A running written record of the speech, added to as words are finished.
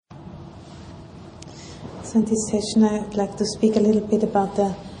So in this session I'd like to speak a little bit about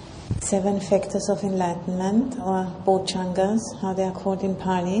the 7 factors of enlightenment, or bojjhangas, how they are called in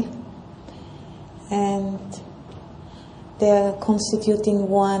Pali. And they are constituting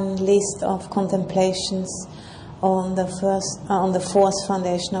one list of contemplations on the fourth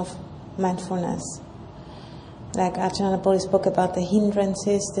foundation of mindfulness. Like Ajahn Bodhi spoke about the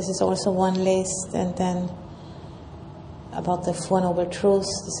hindrances, this is also one list, and then about the Four Noble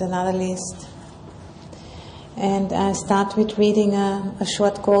Truths, this is another list. And I start with reading a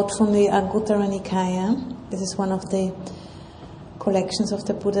short quote from the Anguttara Nikaya. This is one of the collections of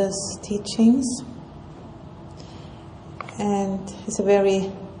the Buddha's teachings. And it's a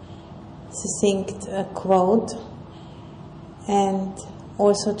very succinct quote. And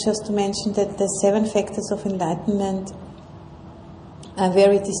also just to mention that the 7 factors of enlightenment are a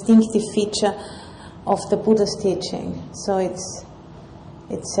very distinctive feature of the Buddha's teaching. So it's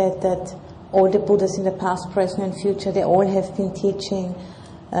said that all the Buddhas in the past, present and future, they all have been teaching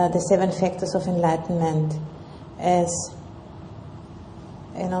the 7 factors of enlightenment as,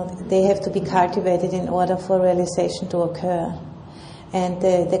 they have to be cultivated in order for realization to occur. And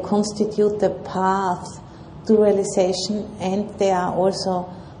they constitute the path to realization, and they are also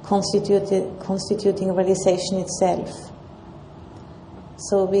constituting realization itself.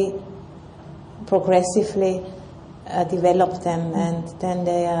 So we progressively develop them, and then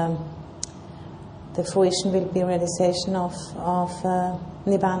the fruition will be realization of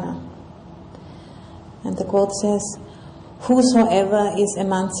Nibbana. And the quote says, "Whosoever is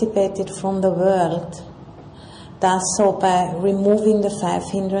emancipated from the world does so by removing the 5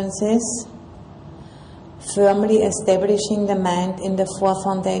 hindrances, firmly establishing the mind in the 4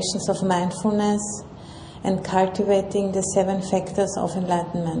 foundations of mindfulness, and cultivating the 7 factors of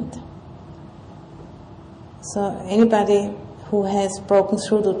enlightenment." So anybody who has broken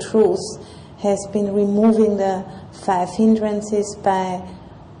through the truth has been removing the 5 hindrances by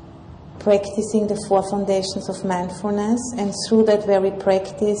practicing the 4 foundations of mindfulness, and through that very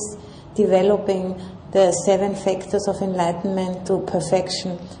practice developing the 7 factors of enlightenment to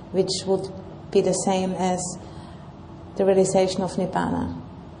perfection, which would be the same as the realization of Nibbana.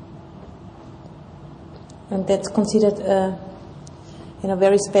 And that's considered a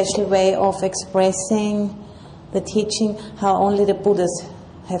very special way of expressing the teaching, how only the Buddhas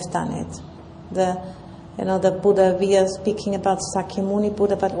have done it. The Buddha, we are speaking about Sakyamuni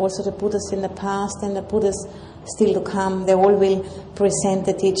Buddha, but also the Buddhas in the past and the Buddhas still to come, they all will present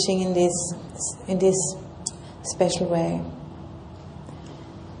the teaching in this special way.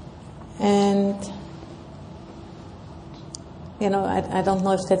 And I don't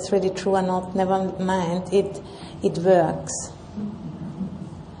know if that's really true or not, never mind, it works.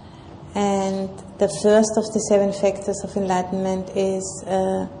 And the first of the 7 factors of enlightenment is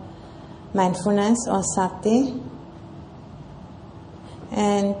mindfulness, or sati.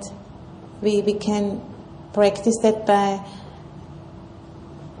 And we can practice that by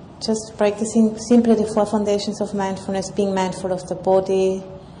just practicing simply the 4 foundations of mindfulness, being mindful of the body,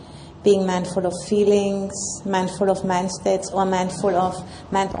 being mindful of feelings, mindful of mind states, or mindful of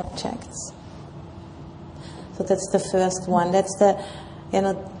mind objects. So that's the first one. That's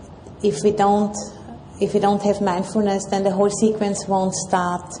if we don't have mindfulness, then the whole sequence won't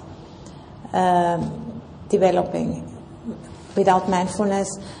start developing. Without mindfulness,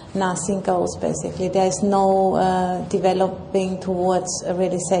 nothing goes, basically. There is no developing towards a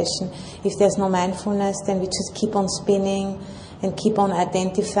realization. If there's no mindfulness, then we just keep on spinning and keep on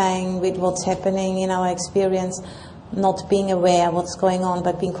identifying with what's happening in our experience, not being aware what's going on,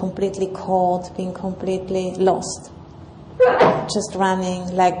 but being completely caught, being completely lost. Just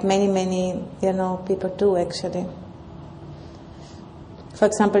running, like many people do, actually. For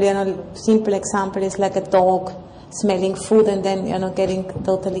example, simple example is like a dog smelling food and then, getting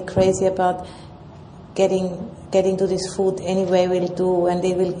totally crazy about getting to this food anyway will do, and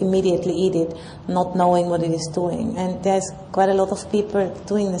they will immediately eat it, not knowing what it is doing. And there's quite a lot of people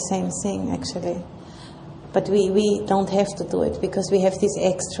doing the same thing, actually. But we don't have to do it, because we have this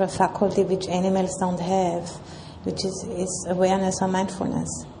extra faculty which animals don't have, which is awareness or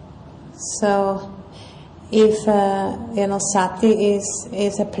mindfulness. So if sati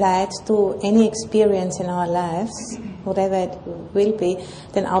is applied to any experience in our lives, whatever it will be,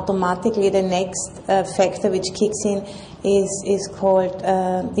 then automatically the next factor which kicks in is called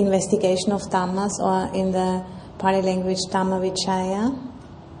investigation of dhammas, or in the Pali language Dhamma Vichaya.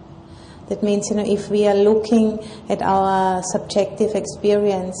 That means, if we are looking at our subjective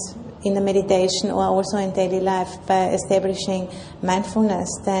experience in the meditation or also in daily life by establishing mindfulness,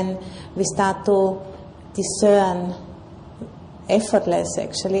 then we start to discern effortless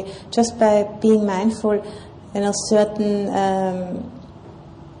actually, just by being mindful. Certain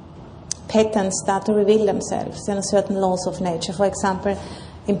patterns start to reveal themselves. Certain laws of nature. For example,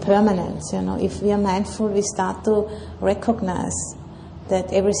 impermanence. If we are mindful, we start to recognize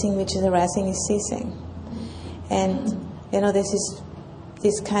that everything which is arising is ceasing. And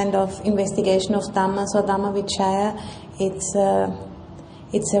this kind of investigation of dhammas or dhamma vichaya.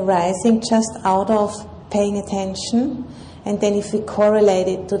 It's arising just out of paying attention, and then if we correlate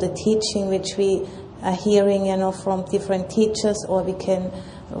it to the teaching which we are hearing, from different teachers, or we can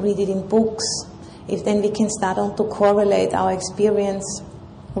read it in books, then we can start on to correlate our experience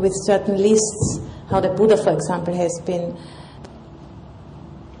with certain lists, how the Buddha, for example, has been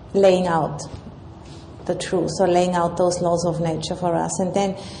laying out the truth, or laying out those laws of nature for us. And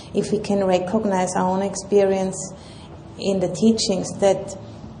then if we can recognize our own experience in the teachings, that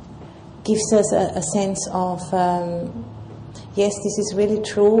gives us a sense of yes, this is really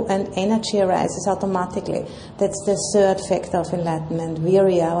true, and energy arises automatically. That's the third factor of enlightenment,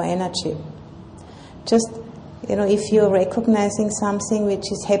 virya, or energy. Just, if you're recognizing something which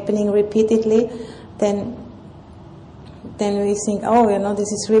is happening repeatedly, then we think,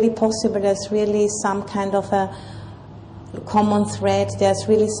 this is really possible, there's really some kind of a common thread, there's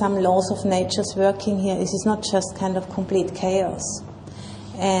really some laws of nature working here. This is not just kind of complete chaos.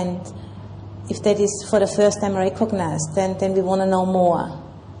 And if that is for the first time recognized, then we want to know more,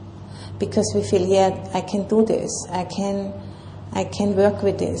 because we feel, I can do this, I can work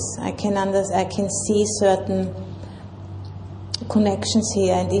with this, I can see certain connections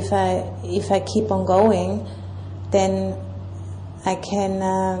here, and if I keep on going, then I can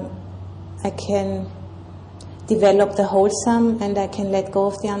develop the wholesome, and I can let go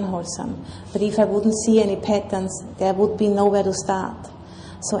of the unwholesome. But if I wouldn't see any patterns, there would be nowhere to start.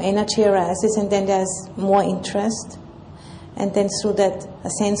 So energy arises, and then there's more interest, and then through that a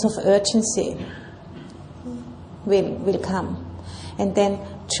sense of urgency will come, and then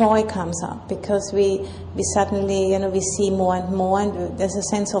joy comes up, because we suddenly we see more and more, and there's a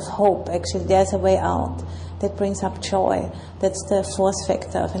sense of hope. Actually, there's a way out that brings up joy. That's the fourth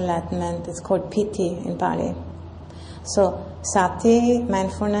factor of enlightenment. It's called piti in Pali. So sati,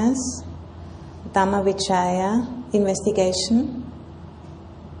 mindfulness; dhamma vichaya, investigation;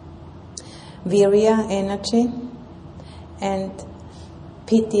 virya, energy; and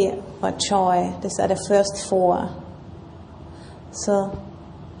piti, or joy. These are the first four. So,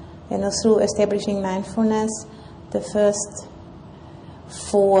 through establishing mindfulness, the first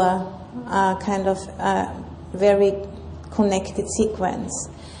four are kind of a very connected sequence.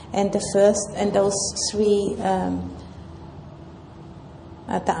 And those three,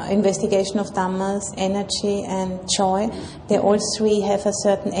 the investigation of dhammas, energy, and joy, they all three have a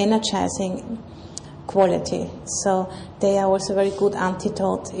certain energizing quality. So they are also very good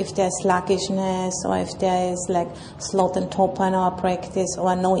antidote if there's sluggishness, or if there is like slot and torpor in our practice,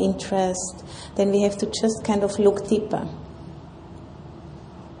 or no interest. Then we have to just kind of look deeper.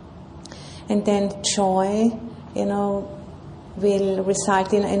 And then joy, will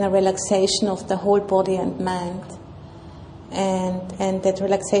result in a relaxation of the whole body and mind. And that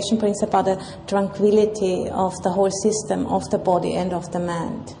relaxation brings about a tranquility of the whole system, of the body and of the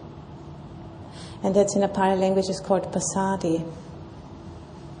mind. And that's in a Pali language is called passaddhi.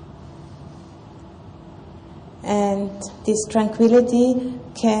 And this tranquility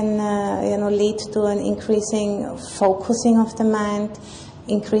can lead to an increasing focusing of the mind,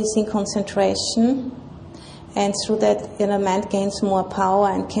 increasing concentration, and through that mind gains more power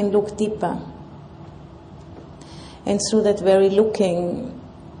and can look deeper. And through that very looking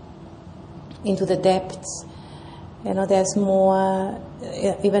into the depths, there's more,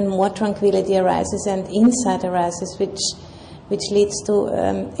 even more tranquility arises, and insight arises, which leads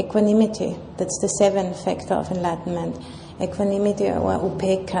to equanimity. That's the seventh factor of enlightenment. Equanimity, or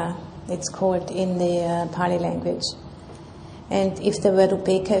upekkha, it's called in the Pali language. And if the word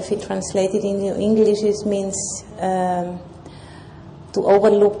upekkha, if we translate it into English, it means to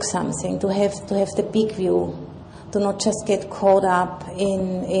overlook something, to have the big view, to not just get caught up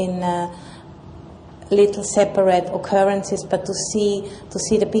in little separate occurrences, but to see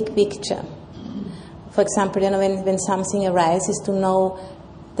the big picture. For example, when something arises, to know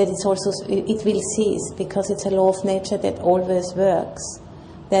that it will cease, because it's a law of nature that always works.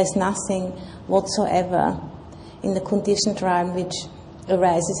 There's nothing whatsoever in the conditioned realm which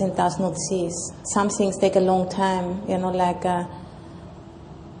arises and does not cease. Some things take a long time, like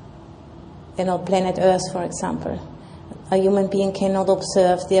planet Earth, for example. A human being cannot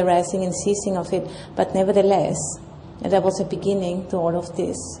observe the arising and ceasing of it, but nevertheless, there was a beginning to all of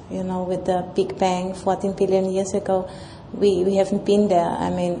this. With the Big Bang 14 billion years ago, We haven't been there, I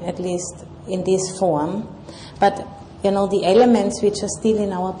mean, at least in this form. But, the elements which are still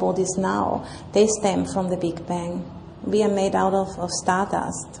in our bodies now, they stem from the Big Bang. We are made out of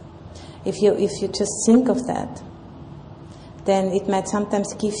stardust. If you just think of that, then it might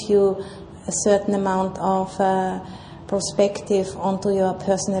sometimes give you a certain amount of perspective onto your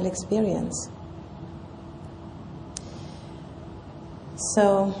personal experience.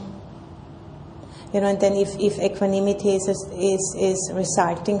 So, and then if equanimity is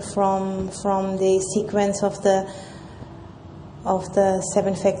resulting from the sequence of the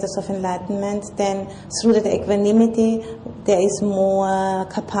 7 factors of enlightenment, then through that equanimity there is more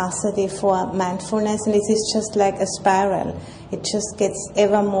capacity for mindfulness, and it is just like a spiral. It just gets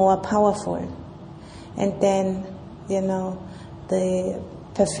ever more powerful. And then, the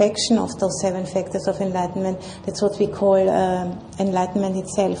perfection of those 7 factors of enlightenment, that's what we call enlightenment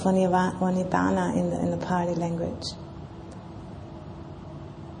itself, or nibbana in the Pali language.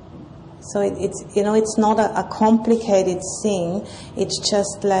 So it's not a complicated thing. It's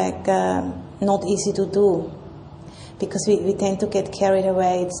just like not easy to do, because we tend to get carried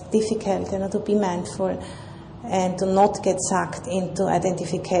away. It's difficult, to be mindful and to not get sucked into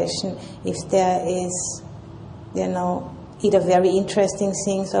identification if there is, either very interesting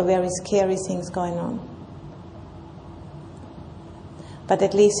things or very scary things going on. But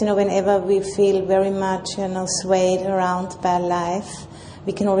at least, whenever we feel very much, swayed around by life,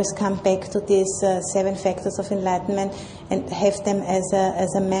 we can always come back to these 7 factors of enlightenment and have them as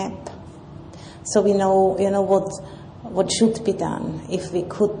a map. So we know, what should be done if we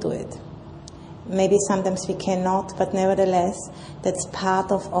could do it. Maybe sometimes we cannot, but nevertheless, that's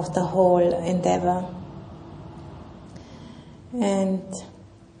part of the whole endeavor. And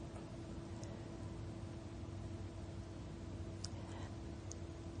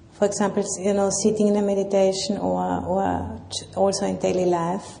for example, sitting in a meditation or also in daily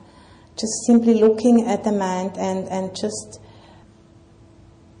life, just simply looking at the mind and just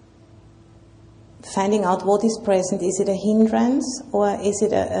finding out what is present. Is it a hindrance or is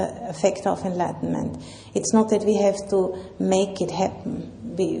it a factor of enlightenment? It's not that we have to make it happen.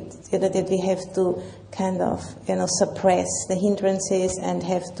 That we have to kind of, suppress the hindrances and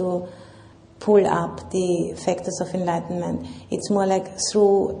have to pull up the factors of enlightenment. It's more like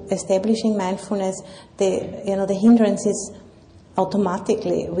through establishing mindfulness, the hindrances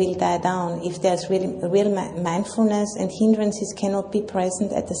automatically will die down if there's real mindfulness, and hindrances cannot be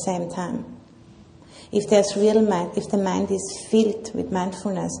present at the same time. If there's if the mind is filled with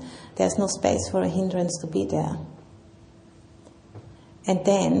mindfulness, there's no space for a hindrance to be there. And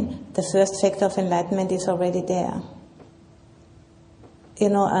then the first factor of enlightenment is already there.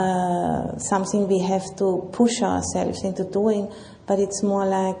 Something we have to push ourselves into doing, but it's more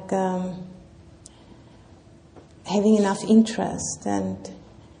like having enough interest and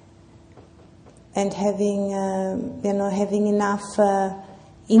having having enough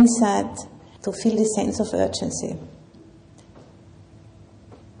insight to feel the sense of urgency.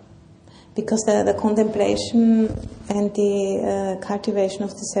 Because the contemplation and the cultivation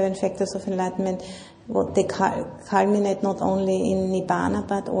of the 7 factors of enlightenment, what they culminate not only in nibbana,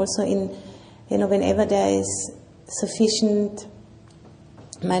 but also in, whenever there is sufficient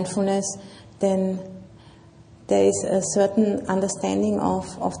mindfulness, then there is a certain understanding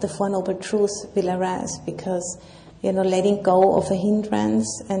of the Four Noble Truths will arise, because, letting go of a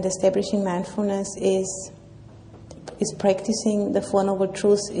hindrance and establishing mindfulness is practicing the Four Noble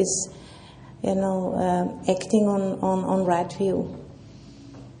Truths, is acting on right view.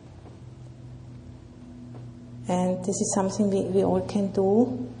 And this is something we all can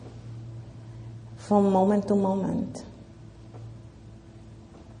do from moment to moment.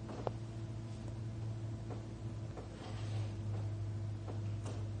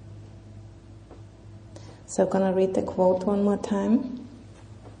 So I'm going to read the quote one more time,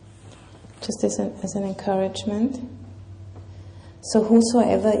 just as an encouragement. So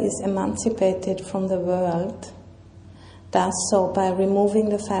whosoever is emancipated from the world does so by removing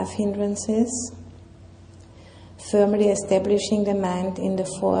the 5 hindrances, firmly establishing the mind in the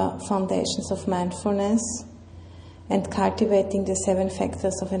 4 foundations of mindfulness, and cultivating the 7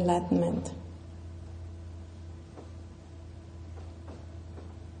 factors of enlightenment.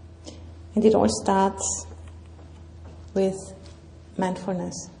 And it all starts with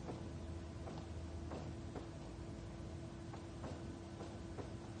mindfulness.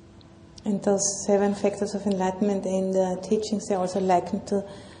 And those 7 factors of enlightenment in the teachings, they're also likened to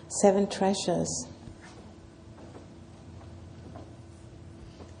 7 treasures.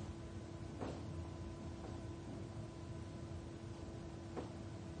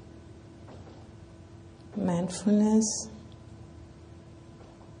 Mindfulness,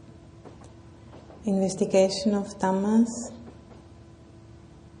 investigation of Dhammas,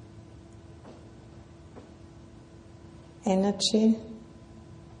 energy,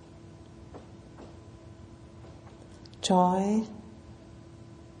 joy,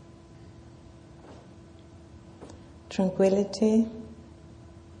 tranquility,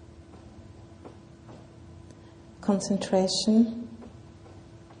 concentration,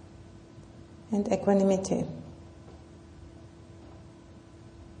 and equanimity.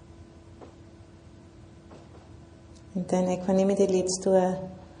 And then equanimity leads to a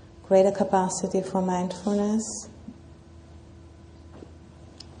greater capacity for mindfulness,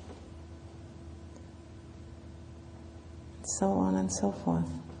 so on and so forth,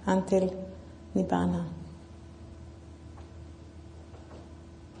 until Nibbana.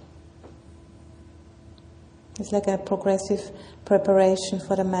 It's like a progressive preparation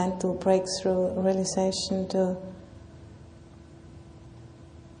for the mind to break through realization to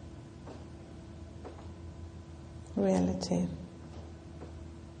reality.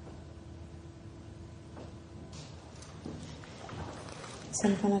 So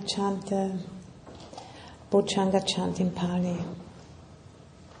I'm going to chant the Bhujanga chant in Pali,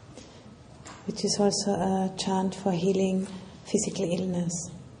 which is also a chant for healing physical illness.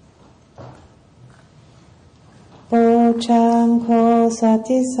 Bhujangho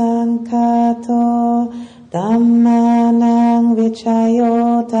sati sankhato Dhammanang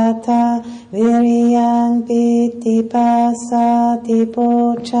vichayo tata Viryang piti pasati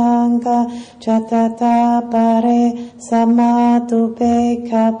bhujanga Chatata pare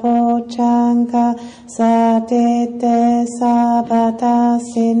samatupekha bhujanga Sadete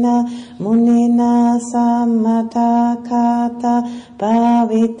sabatasina munina sammatakata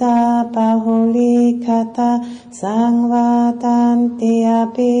Bhavita bahulikata Sangvatanti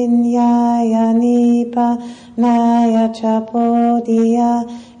apinyaya nipa Naya chapodiya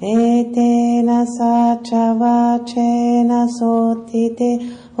etena sachavachena sotite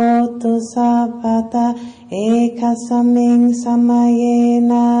hotu sapata ekasaming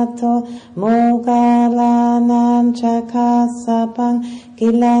samayenato mogalanan chakasapang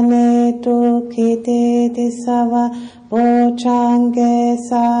kilanetu kite tisava Bhujanghe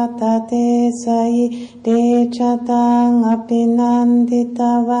satate sayi dechatang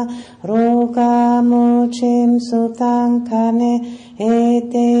apinanditava rogamuchim sutang kane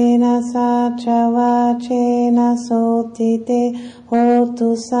etena sachavachena sotite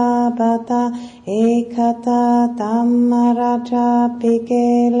hotu sabata ekata tammaraja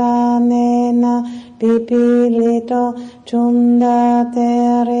pikelanena pipilito chunda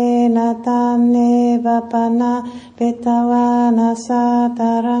terena taneva pana petavana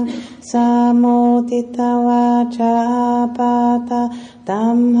satarang samodita apata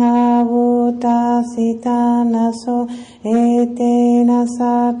tamhavuta sitanaso etena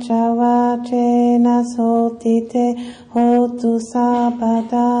sachavachena sotite hotu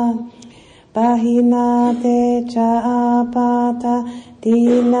sabata Bahina te cha apata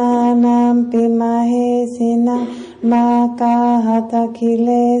dinanam pimahesinam makahata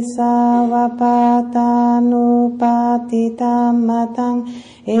kilesa vapatanupatitam matang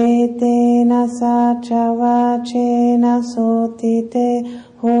etena sachavachena sotite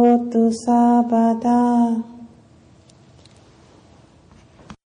hotu sabata